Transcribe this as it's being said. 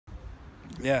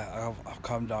yeah, I've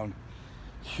come down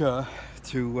here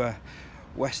to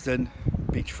Western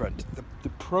beachfront. The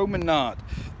promenade.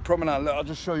 Look, I'll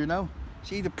just show you now.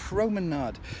 See the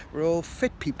promenade where all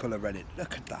fit people are running.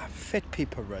 Look at that, fit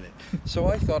people running. So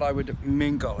I thought I would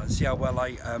mingle and see how well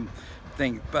I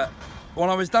think. But when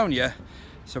I was down here,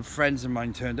 some friends of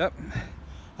mine turned up.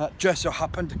 Just so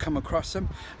happened to come across them,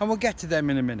 and we'll get to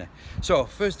them in a minute. So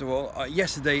first of all,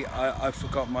 yesterday I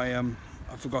forgot my I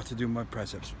forgot to do my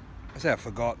press-ups. I say I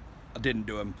forgot. I didn't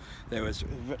do them. There was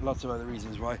lots of other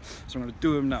reasons why. So I'm going to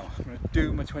do them now. I'm going to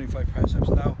do my 25 press-ups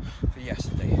now for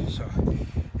yesterday. So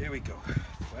here we go.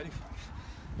 25.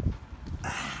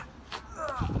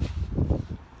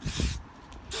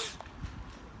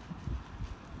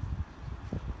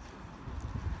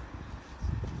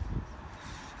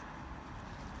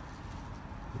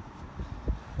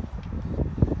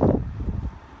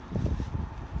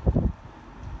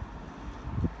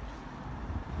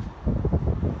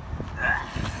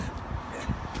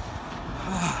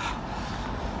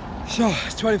 So,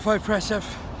 25 press-ups,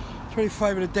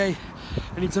 25 in a day.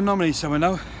 I need to nominate someone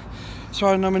now. So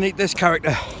I nominate this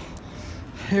character.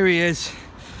 Here he is.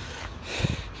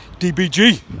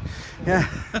 DBG. Yeah.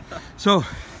 So,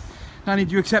 Danny,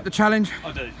 do you accept the challenge?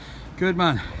 I do. Good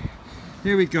man.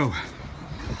 Here we go.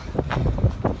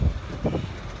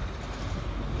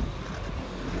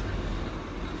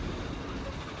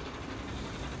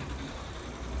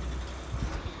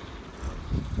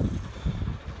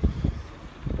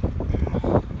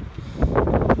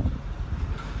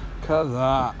 Look at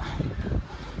that.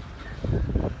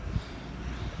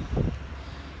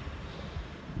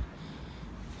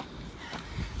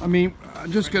 I mean,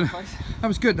 I'm just gonna, that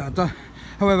was good, that.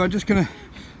 However, I'm just gonna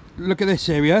look at this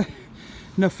area.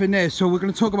 Nothing there, so we're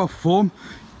gonna talk about form.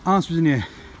 Answers in here.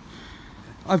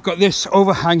 I've got this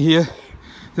overhang here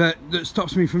that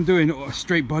stops me from doing a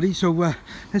straight body, so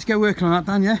let's get working on that,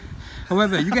 Dan, yeah?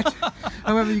 However, you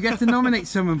get to nominate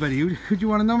someone, buddy. Who do you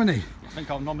want to nominate? I think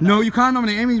I'll nominate. No, you can't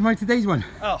nominate him. He's my today's one.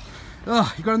 Oh.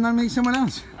 Oh, you got to nominate someone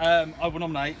else. I will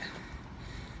nominate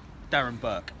Darren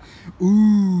Burke.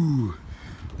 Ooh.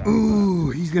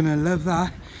 Ooh, he's gonna love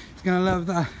that. He's gonna love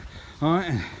that. All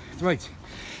right, right.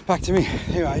 Back to me.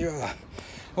 Here you are.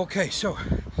 Okay, so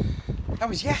that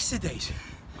was yesterday's.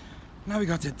 Now we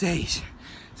got today's.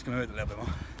 It's gonna hurt a little bit more.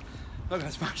 Look at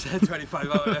that smash there,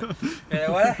 25 out there. You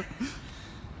know what?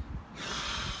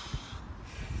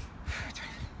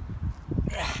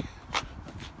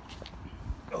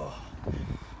 Oh.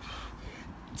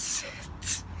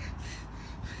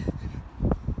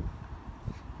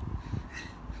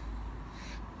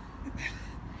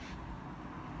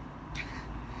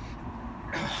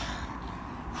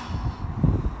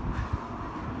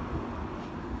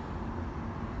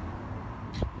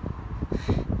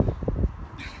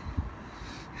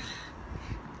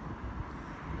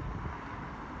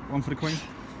 One for the Queen.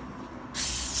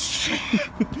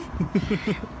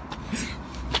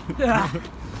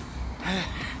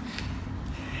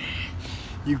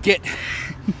 You get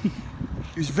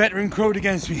this veteran crowed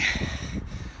against me.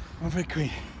 One for the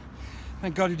Queen.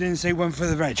 Thank God you didn't say one for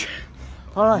the reg.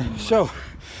 Alright, so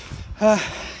that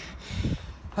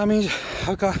means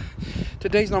I've got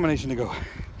today's nomination to go.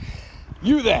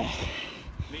 You there.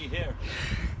 Me here.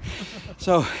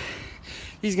 So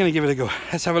he's gonna give it a go.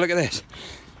 Let's have a look at this.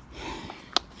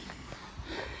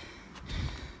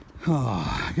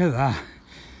 Oh, look at that.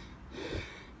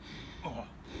 Oh.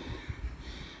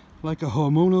 Like a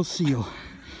hormonal seal.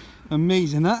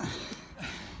 Amazing, that.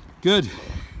 Good.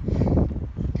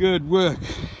 Good work.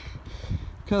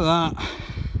 Look at that.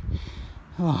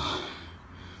 Oh.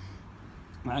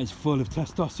 That is full of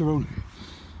testosterone.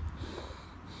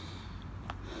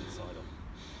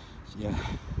 Yeah.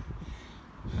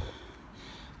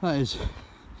 That is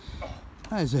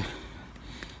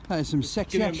some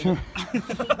sexy action.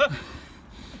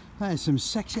 That is some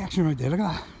sexy action right there. Look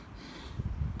at that.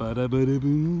 Bada bada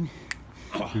boom.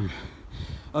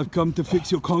 I've come to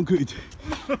fix your concrete.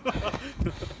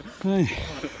 Right.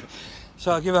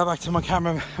 So I'll give that back to my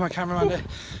cameraman there.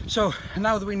 So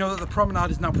now that we know that the promenade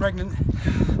is now pregnant,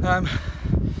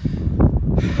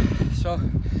 so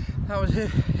that was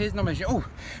his nomination. Oh,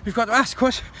 we've got to ask,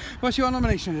 what's your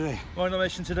nomination today? My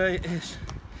nomination today is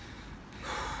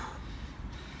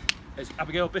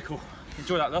Abigail Bickle.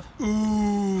 Enjoy that, love.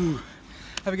 Ooh,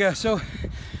 Abigail. So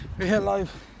we're here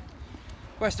live,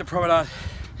 Western Promenade,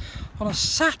 on a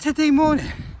Saturday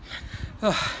morning.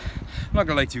 Oh, I'm not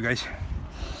gonna lie to you guys.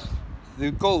 The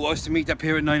goal was to meet up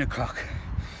here at 9 o'clock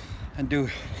and do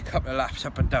a couple of laps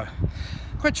up and down.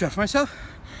 Quite chuffed myself.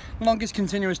 Longest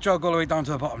continuous jog all the way down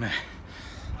to the bottom there.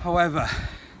 However,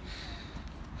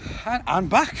 and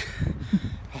back.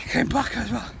 came back as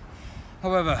well.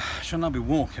 However, I shall not be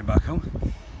walking back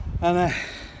home. And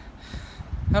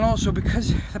also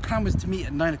because the plan was to meet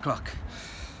at 9 o'clock.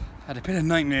 I had a bit of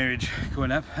nightmareage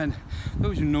going up, and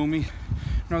those who know me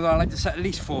know that I like to set at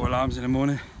least 4 alarms in the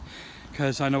morning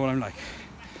because I know what I'm like.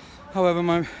 However,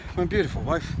 my beautiful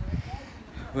wife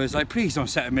was like, please don't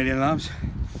set a million alarms.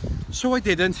 So I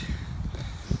didn't.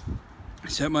 I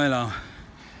set my alarm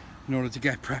in order to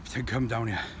get prepped and come down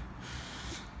here.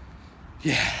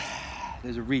 Yeah,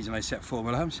 there's a reason I set 4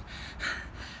 alarms.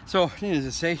 So, needless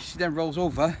to say, she then rolls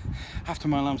over after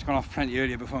my alarm's gone off plenty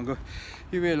earlier before I go.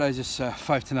 You realise it's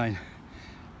 5 to 9.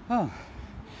 Oh,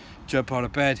 jump out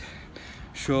of bed,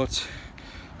 shorts,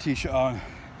 t-shirt on,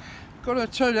 go to the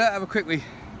toilet, have a quick wee.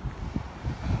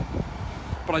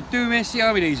 But I do miss the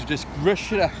army days of just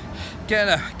rushing up, getting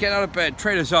out of bed,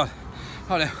 trainers on.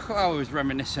 Oh, I was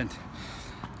reminiscent.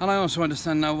 And I also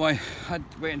understand now why I'd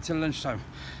wait until lunchtime,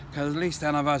 because at least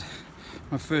then I've had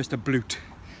my first ablute,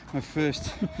 my first,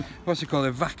 what's it called,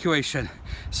 evacuation.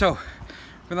 So,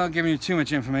 without giving you too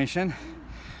much information,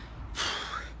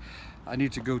 I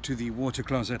need to go to the water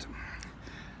closet.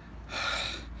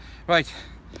 Right,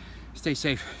 stay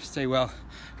safe, stay well.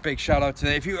 Big shout out to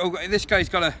this guy's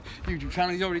got a YouTube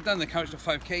channel. He's already done the couch to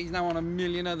 5k. He's now on a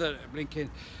million other blinking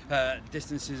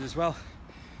distances as well.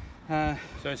 So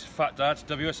it's Fat Dad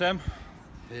WSM.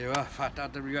 There you are, Fat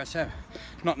Dad WSM.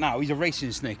 Not now, he's a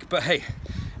racing snake, but hey,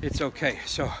 it's okay.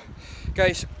 So,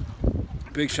 guys,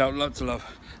 big shout, lots of love,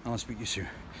 and I'll speak to you soon.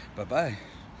 Bye bye.